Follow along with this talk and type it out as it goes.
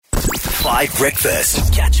5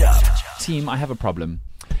 Breakfast. Catch up. Team, I have a problem.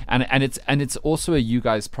 And it's also a you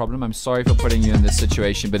guys problem. I'm sorry for putting you in this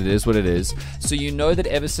situation, but it is what it is. So you know that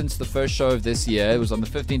ever since the first show of this year, it was on the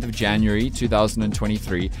 15th of January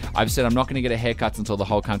 2023, I've said I'm not going to get a haircut until the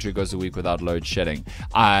whole country goes a week without load shedding.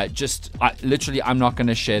 Literally, I'm not going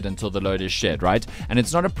to shed until the load is shed, right? And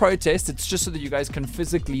it's not a protest. It's just so that you guys can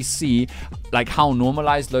physically see like how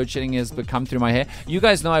normalized load shedding has become through my hair. You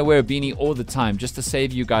guys know I wear a beanie all the time just to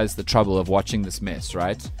save you guys the trouble of watching this mess,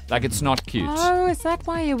 right? Like, it's not cute. Oh, is that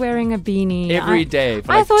why you're wearing a beanie? Every day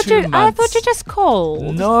for I like thought 2 months. I thought you just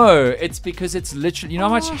cold. No, it's because it's literally, you know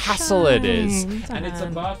how much hassle it is. shame, And it's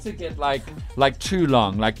Dan. about to get like too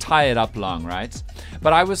long, like tie it up long, right?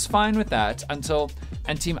 But I was fine with that until,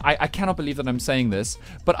 and team, I cannot believe that I'm saying this,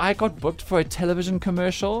 but I got booked for a television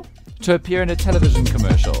commercial, to appear in a television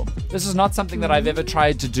commercial. This is not something that I've ever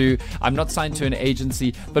tried to do. I'm not signed to an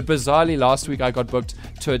agency, but bizarrely last week I got booked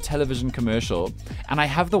to a television commercial, and I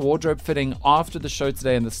have the wardrobe fitting after the show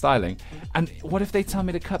today and the styling. And what if they tell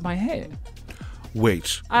me to cut my hair?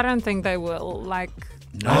 Wait. I don't think they will. Like,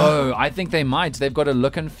 No, I think they might. They've got a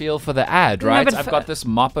look and feel for the ad, No, right? but I've got this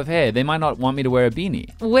mop of hair. They might not want me to wear a beanie.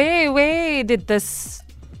 where did this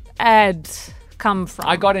ad come from?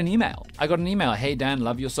 I got an email. Hey, Dan,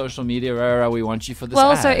 love your social media. We want you for this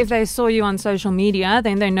Well, ad. so if they saw you on social media,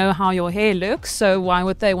 then they know how your hair looks. So why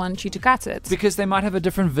would they want you to cut it? Because they might have a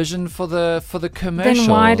different vision for the commercial. Then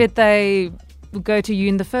why did they go to you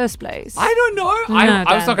in the first place? I don't know. No, I was Dan,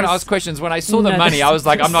 not going to this- ask questions. When I saw the No, money, this- I was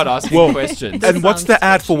like, I'm not asking Whoa. questions. And what's the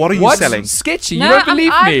ad for? What are you What's selling? sketchy? No, you don't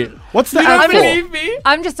believe I'm- me. What's the You ad don't for? believe me?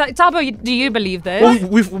 I'm just like, Tabo, do you believe this?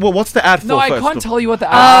 Well, what's the ad for No, I first? can't tell you what the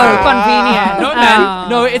Oh, ad is. convenient. No, man.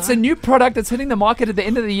 No, it's a new product that's hitting the market at the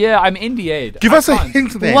end of the year. I'm NDA'd. Give I us a can't.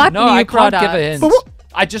 hint then. What? No, new I can't give product? a hint. But what-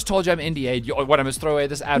 I just told you I'm NDA'd. What, I must throw away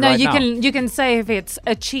this ad No, right you now? can say if it's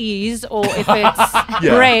a cheese or if it's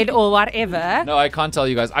bread or whatever. No, I can't tell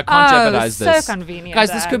you guys. I can't jeopardize so this. convenient,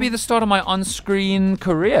 Guys, this Dan. could be the start of my on-screen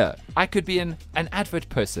career. I could be an advert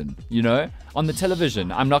person, you know, on the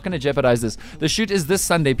television. I'm not going to jeopardize this. The shoot is this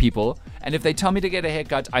Sunday, people. And if they tell me to get a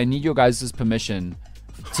haircut, I need your guys' permission.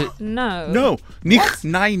 No. No. Nicht,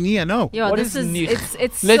 nein, nie, no. Yeah, What this is is nich?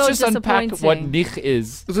 it's Let's so just unpack disappointing. what nich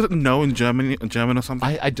is. Is it no in German or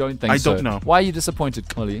something? I don't think I so. don't know. Why are you disappointed,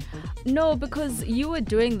 Collie? No, because you were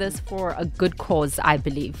doing this for a good cause, I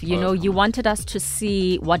believe. You know, you wanted us to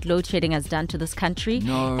see what load shedding has done to this country.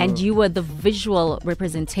 No. And you were the visual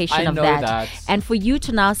representation I of know that. And for you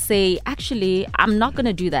to now say, actually, I'm not going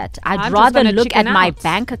to do that. I'd I'm just rather gonna look at chicken my out.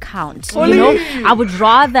 bank account. Oli! You know, I would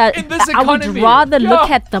rather In this I would economy. rather look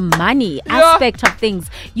Yeah. at the money Yeah. aspect of things.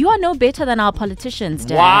 You are no better than our politicians,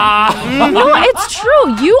 Dan. Wow. No, it's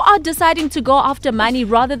true. You are deciding to go after money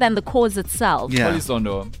rather than the cause itself. Yeah. Collie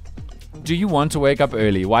Sondo, do you want to wake up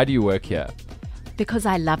early? Why do you work here? Because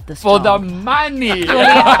I love this For the job. money. No,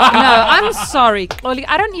 I'm sorry, Oli.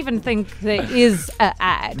 I don't even think there is an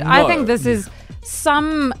ad. I No. think this is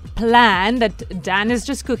some plan that Dan is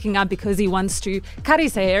just cooking up because he wants to cut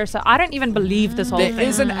his hair. So I don't even believe this whole There thing.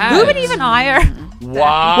 is an ad. Who would even hire?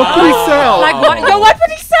 Wow. What could he sell? Like what? Yo, what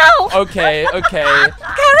would he sell? Okay.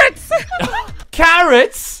 Carrots.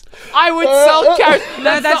 Carrots? I would sell carrots.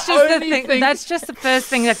 No, that's the just the only thing. That's just the first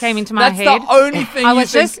thing that came into my That's head. the only thing I you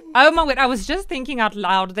was think- just, oh my word, I was just thinking out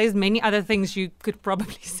loud. There's many other things you could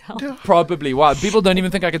probably sell. Probably. Wow. People don't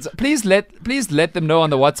even think I could. Please let them know on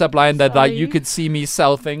the WhatsApp line that like you Sorry. could see me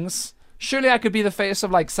sell things. Surely I could be the face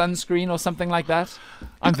of like sunscreen or something like that.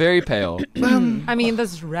 I'm very pale. I mean,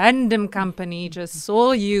 this random company just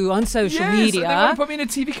saw you on social Yes, media. They want to put me in a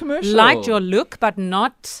TV commercial. Liked your look, but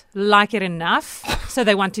not like it enough. So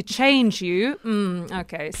they want to change you.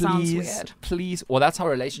 Okay, sounds weird. Please. Well, that's how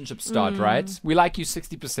relationships start, right? We like you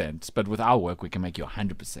 60%, but with our work, we can make you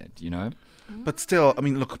 100%, you know? But still, I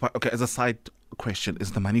mean, look, okay, as a side question,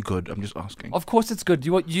 is the money good? I'm just asking. Of course it's good.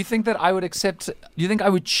 Do you think that I would accept, do you think I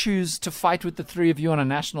would choose to fight with the three of you on a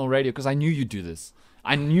national radio? Because I knew you'd do this.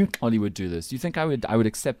 I knew Collie would do this. Do you think I would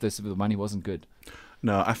accept this if the money wasn't good?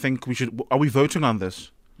 No, I think we should. Are we voting on this?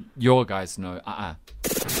 Your guys know.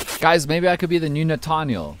 Guys, maybe I could be the new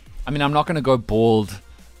Nathaniel. I mean, I'm not going to go bald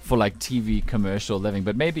for like TV commercial living,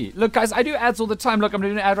 but maybe. Look, guys, I do ads all the time. Look, I'm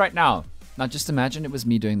doing an ad right now. Now, just imagine it was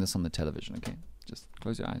me doing this on the television, okay? Just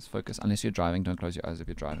close your eyes, focus. Unless you're driving, don't close your eyes if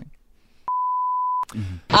you're driving.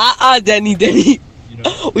 Danny.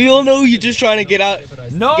 We all know you're just trying to get out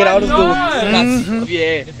of No, the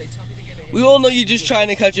yeah. We all know you're just trying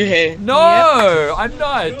to cut your hair. no, I'm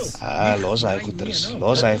not. Los hy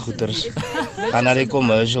goeters. Gaan na die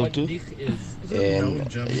commercial toe. En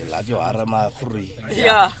jy laat jou hare maar groei.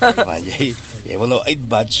 Ja. Want jy wil nou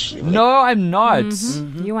uitbatch. No, I'm not.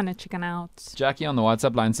 You want to chicken out. Jackie on the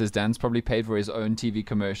WhatsApp line says Dan's probably paid for his own TV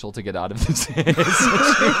commercial to get out of this situation.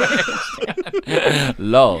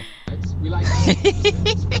 Lol.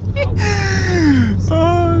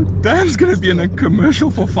 Dan's gonna be in a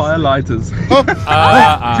commercial for firelighters.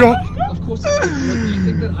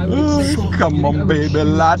 Come on, baby,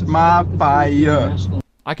 light my fire.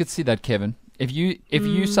 I could see that, Kevin. If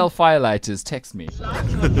you sell firelighters, text me.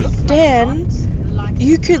 Dan,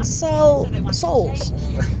 you could sell souls.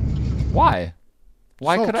 Why?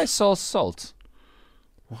 Why Salt. could I sell salt?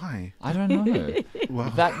 Why? I don't know. Wow.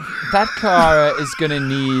 That Kara is gonna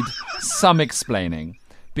need some explaining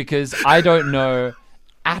because I don't know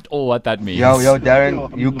at all what that means. Yo,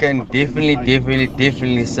 Darren, you can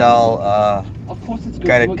definitely sell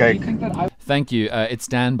carrot cake. Thank you. It's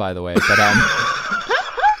Dan, by the way. But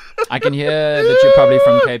I can hear that you're probably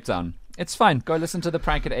from Cape Town. It's fine. Go listen to the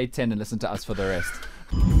prank at 8:10 and listen to us for the rest.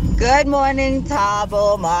 Good morning,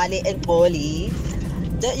 Tabo, Mali, and Polly.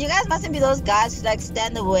 You guys mustn't be those guys who like stand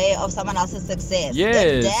in the way of someone else's success.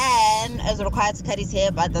 Yes. If Dan is required to cut his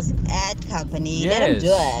hair by this ad company, let him Yes.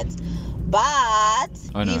 do it. But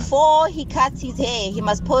Oh, no. before he cuts his hair, he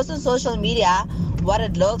must post on social media what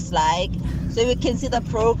it looks like so we can see the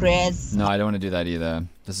progress. No, I don't want to do that either.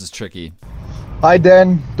 This is tricky. Hi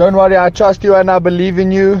Dan, don't worry, I trust you and I believe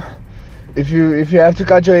in you. If you have to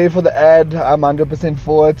cut your hair for the ad, I'm 100%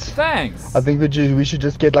 for it. Thanks. I think we should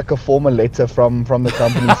just get like a formal letter from the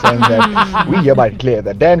company saying that we hereby declare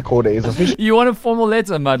that Dan Corder is official. You want a formal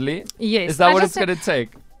letter, Mudley? Yes. Is that I what just it's going to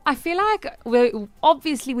take? I feel like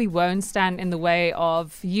we won't stand in the way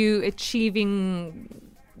of you achieving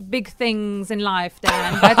big things in life,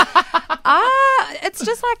 Dan. But it's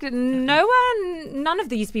just like none of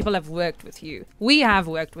these people have worked with you. We have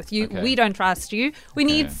worked with you. Okay. We don't trust you. We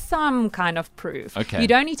need some kind of proof. Okay. You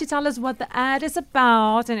don't need to tell us what the ad is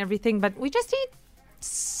about and everything, but we just need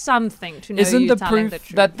something to know Isn't you're the telling proof the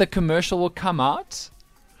truth. that the commercial will come out?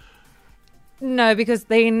 No, because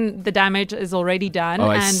then the damage is already done. Oh,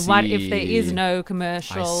 I and what if there see. is no I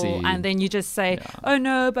commercial? see. And then you just say, oh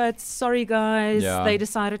no, but sorry guys, Yeah. they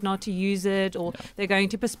decided not to use it, or they're going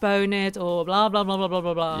to postpone it, or blah, blah, blah, blah, blah,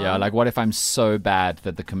 blah, blah. Yeah, like what if I'm so bad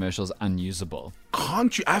that the commercial's unusable?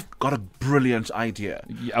 Can't you? I've got a brilliant idea.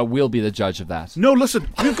 I will be the judge of that. No, listen.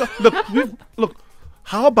 We've got look.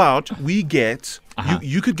 How about we get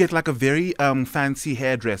you could get like a very fancy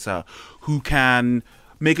hairdresser who can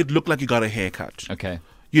make it look like you got a haircut. Okay.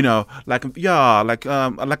 You know, like a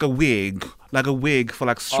wig for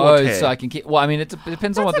like short Oh, hair. so I can keep. Well, I mean, it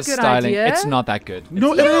depends on what the That's a good styling. idea. It's not that good.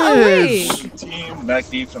 No, Yeah, it is. wait. Team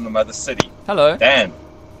Maggie from the Mother City. Hello. Dan,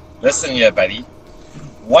 listen here, buddy.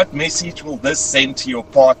 What message will this send to your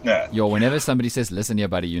partner? Yo, whenever somebody says, "Listen here,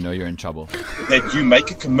 buddy," you know you're in trouble. That you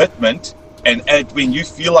make a commitment, and when you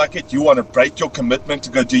feel like it, you want to break your commitment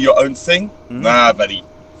to go do your own thing? Nah, buddy.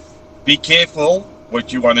 Be careful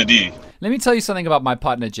what you want to do. Let me tell you something about my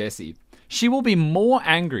partner, Jessie. She will be more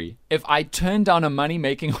angry if I turn down a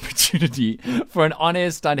money-making opportunity for an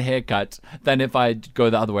on-air stunt haircut than if I go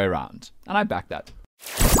the other way around. And I back that.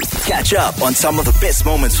 Catch up on some of the best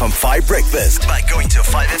moments from 5 Breakfast by going to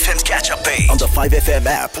 5FM's catch-up page on the 5FM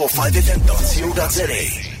app or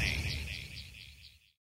 5FM.co.za.